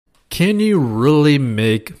Can you really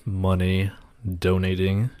make money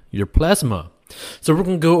donating your plasma? So we're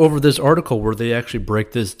going to go over this article where they actually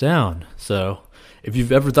break this down. So if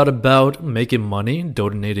you've ever thought about making money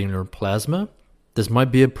donating your plasma, this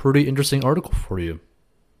might be a pretty interesting article for you.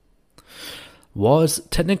 While it's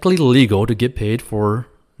technically legal to get paid for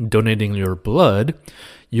donating your blood,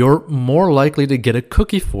 you're more likely to get a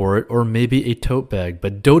cookie for it or maybe a tote bag.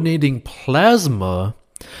 But donating plasma,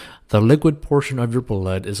 the liquid portion of your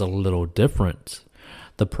blood, is a little different.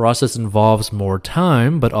 The process involves more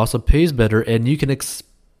time, but also pays better, and you can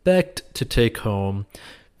expect to take home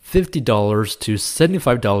 $50 to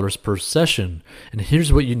 $75 per session. And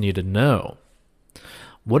here's what you need to know.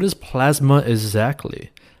 What is plasma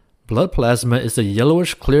exactly? Blood plasma is a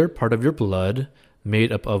yellowish clear part of your blood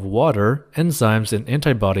made up of water, enzymes, and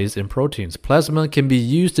antibodies and proteins. Plasma can be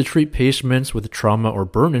used to treat patients with trauma or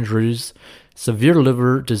burn injuries, severe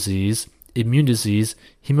liver disease, immune disease,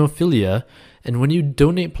 hemophilia, and when you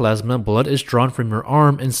donate plasma, blood is drawn from your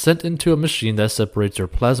arm and sent into a machine that separates your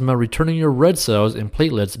plasma, returning your red cells and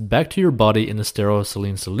platelets back to your body in a sterile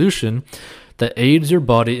saline solution that aids your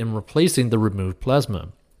body in replacing the removed plasma.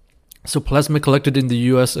 So plasma collected in the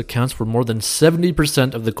U.S. accounts for more than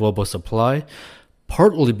 70% of the global supply,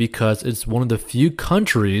 partly because it's one of the few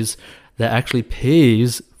countries that actually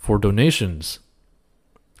pays for donations.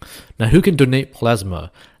 Now, who can donate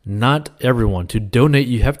plasma? Not everyone. To donate,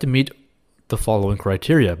 you have to meet the following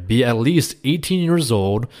criteria: be at least 18 years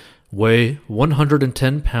old, weigh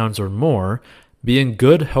 110 pounds or more, be in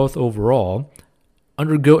good health overall,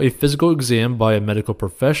 undergo a physical exam by a medical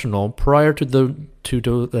professional prior to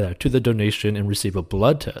the donation, and receive a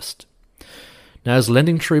blood test. Now, as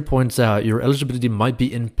LendingTree points out, your eligibility might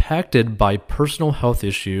be impacted by personal health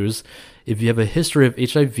issues if you have a history of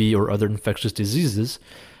HIV or other infectious diseases,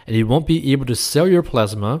 and you won't be able to sell your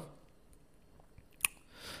plasma.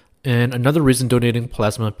 And another reason donating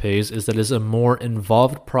plasma pays is that it's a more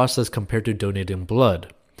involved process compared to donating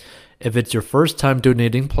blood. If it's your first time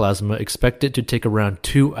donating plasma, expect it to take around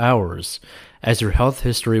 2 hours, as your health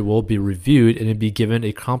history will be reviewed and you'll be given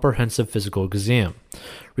a comprehensive physical exam.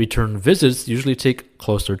 Return visits usually take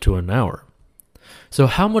closer to an hour. So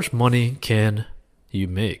how much money can you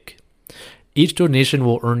make? Each donation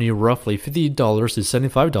will earn you roughly $50 to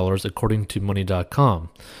 $75 according to Money.com.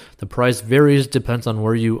 The price varies, depends on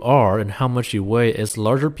where you are and how much you weigh. As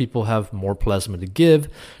larger people have more plasma to give,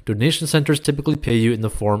 donation centers typically pay you in the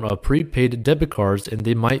form of prepaid debit cards, and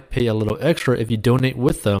they might pay a little extra if you donate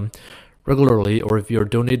with them regularly or if you're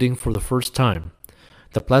donating for the first time.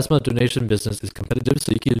 The plasma donation business is competitive,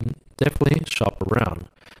 so you can definitely shop around.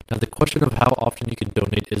 Now, the question of how often you can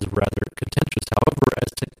donate is rather contentious. However,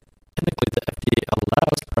 as technically the FDA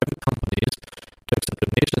allows private companies to accept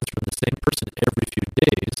donations from the same person every few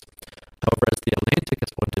days. However, as The Atlantic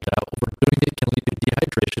has pointed out, overdoing it can lead to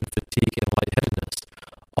dehydration, fatigue, and lightheadedness.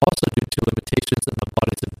 Also, due to limitations in the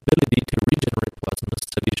body's ability to regenerate plasma,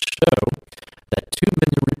 studies show that too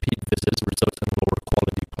many repeat visits result in lower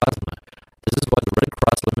quality plasma. This is why the Red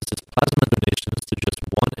Cross limits its plasma donations to just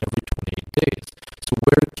one every 28 days. So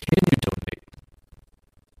where can you donate?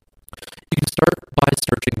 You can start by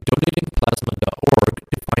searching donatingplasma.org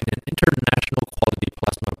to find an International Quality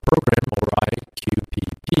Plasma Program, or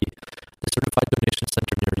IQPP. The Certified Donation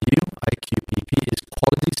Center near you, IQPP, is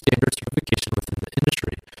quality standard certification within the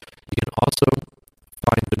industry. You can also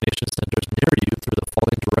find donation centers near you through the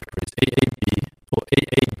following directories: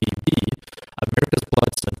 AABB, America's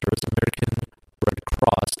Blood Centers, American Red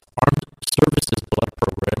Cross, Armed Services Blood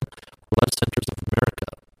Program, Blood Centers of America.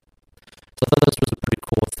 So I thought this was a pretty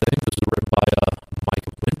cool thing. This was written by Mike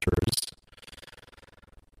Winters.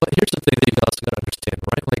 But here's the thing that you guys got to understand,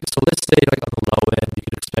 right? Like, so let's say, like, on the low end, you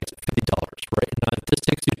can expect $50, right? Now, if this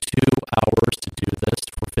takes you 2 hours to do this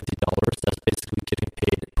for $50, that's basically getting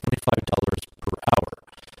paid $25 per hour.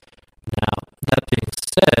 Now, that being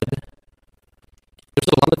said, there's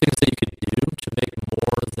a lot of things that you could do to make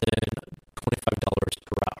more than $25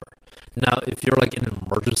 per hour. Now, if you're like in an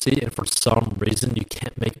emergency and for some reason you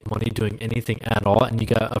can't make money doing anything at all and you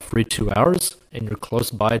got a free 2 hours and you're close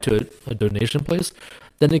by to a donation place,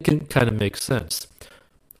 then it can kind of make sense.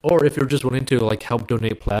 Or if you're just wanting to like help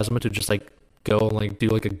donate plasma to just like go and like do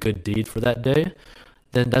like a good deed for that day,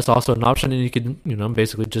 then that's also an option, and you can, you know,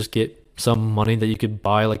 basically just get some money that you could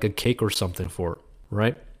buy like a cake or something for,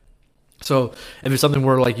 right? So if it's something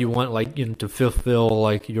where like you want like, you know, to fulfill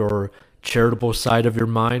like your charitable side of your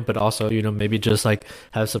mind, but also, you know, maybe just like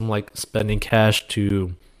have some like spending cash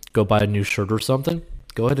to go buy a new shirt or something,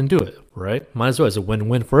 go ahead and do it, right? Might as well. It's a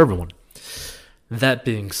win-win for everyone. That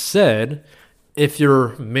being said, if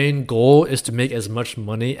your main goal is to make as much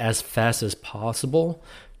money as fast as possible,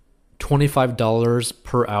 $25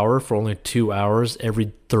 per hour for only 2 hours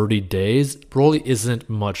every 30 days really isn't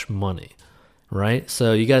much money, right?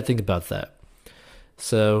 So you got to think about that.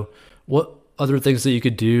 So what other things that you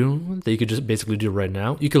could do that you could just basically do right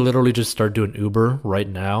now? You could literally just start doing Uber right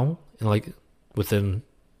now and like within,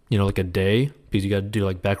 like a day, because you got to do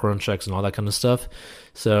like background checks and all that kind of stuff.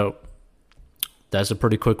 So that's a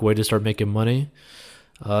pretty quick way to start making money.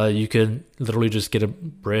 You can literally just get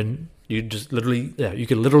you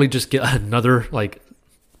could literally just get another like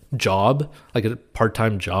job, like a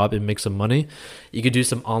part-time job, and make some money. You could do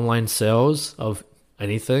some online sales of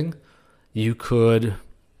anything. You could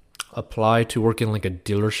apply to work in like a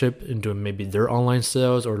dealership and doing maybe their online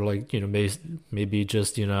sales, or like, maybe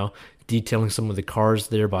just, detailing some of the cars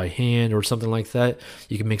there by hand or something like that.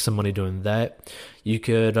 You can make some money doing that. You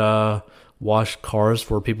could, wash cars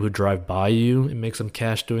for people who drive by you and make some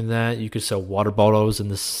cash doing that. You could sell water bottles in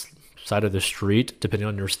the side of the street, depending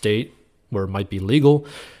on your state where it might be legal.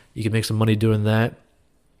 You can make some money doing that.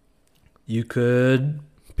 You could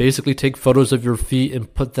basically take photos of your feet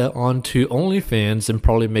and put that onto OnlyFans and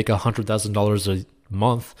probably make $100,000 a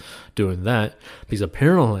month doing that, because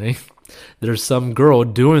apparently there's some girl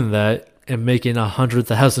doing that and making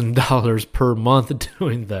 $100,000 per month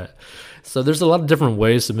doing that. So there's a lot of different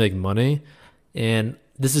ways to make money, and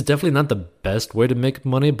this is definitely not the best way to make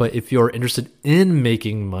money, but if you're interested in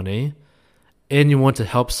making money and you want to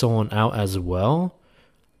help someone out as well,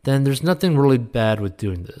 then there's nothing really bad with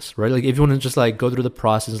doing this, right? Like if you want to just like go through the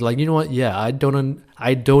process, like, you know what? Yeah, I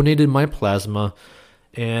donated my plasma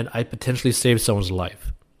and I potentially saved someone's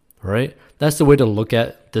life, right? That's the way to look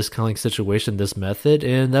at this kind of like situation, this method,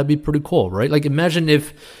 and that'd be pretty cool, right? Like imagine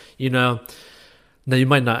if, now you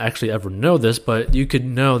might not actually ever know this, but you could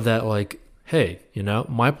know that like, hey,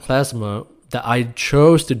 my plasma that I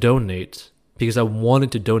chose to donate because I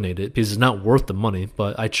wanted to donate it, because it's not worth the money,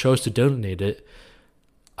 but I chose to donate it,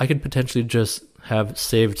 I could potentially just have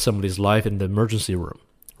saved somebody's life in the emergency room,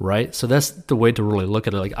 right? So that's the way to really look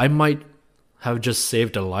at it. Like I might have just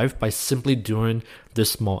saved a life by simply doing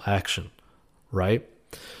this small action, right?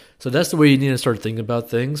 So that's the way you need to start thinking about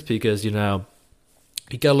things, because, you gotta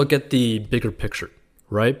look at the bigger picture,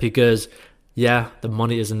 right? Because yeah, the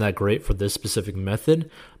money isn't that great for this specific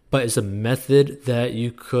method, but it's a method that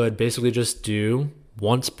you could basically just do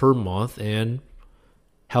once per month and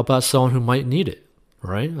help out someone who might need it,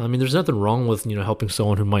 right? I mean, there's nothing wrong with, helping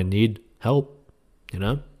someone who might need help,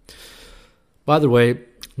 By the way,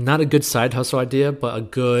 not a good side hustle idea, but a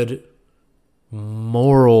good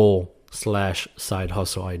moral/side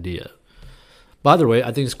hustle idea. By the way,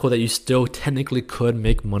 I think it's cool that you still technically could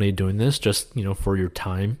make money doing this, just, for your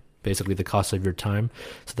time, basically the cost of your time.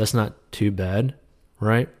 So that's not too bad,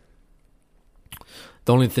 right?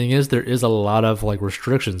 The only thing is there is a lot of like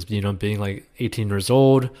restrictions, being like 18 years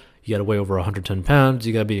old, you got to weigh over 110 pounds,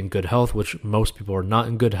 you got to be in good health, which most people are not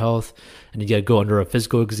in good health, and you got to go under a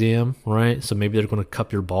physical exam, right? So maybe they're going to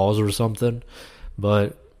cup your balls or something.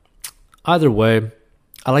 But either way,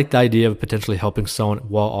 I like the idea of potentially helping someone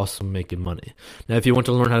while also making money. Now, if you want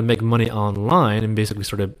to learn how to make money online and basically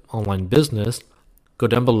start an online business, go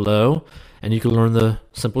down below and you can learn the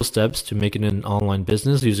simple steps to making an online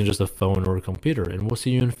business using just a phone or a computer. And we'll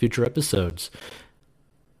see you in future episodes.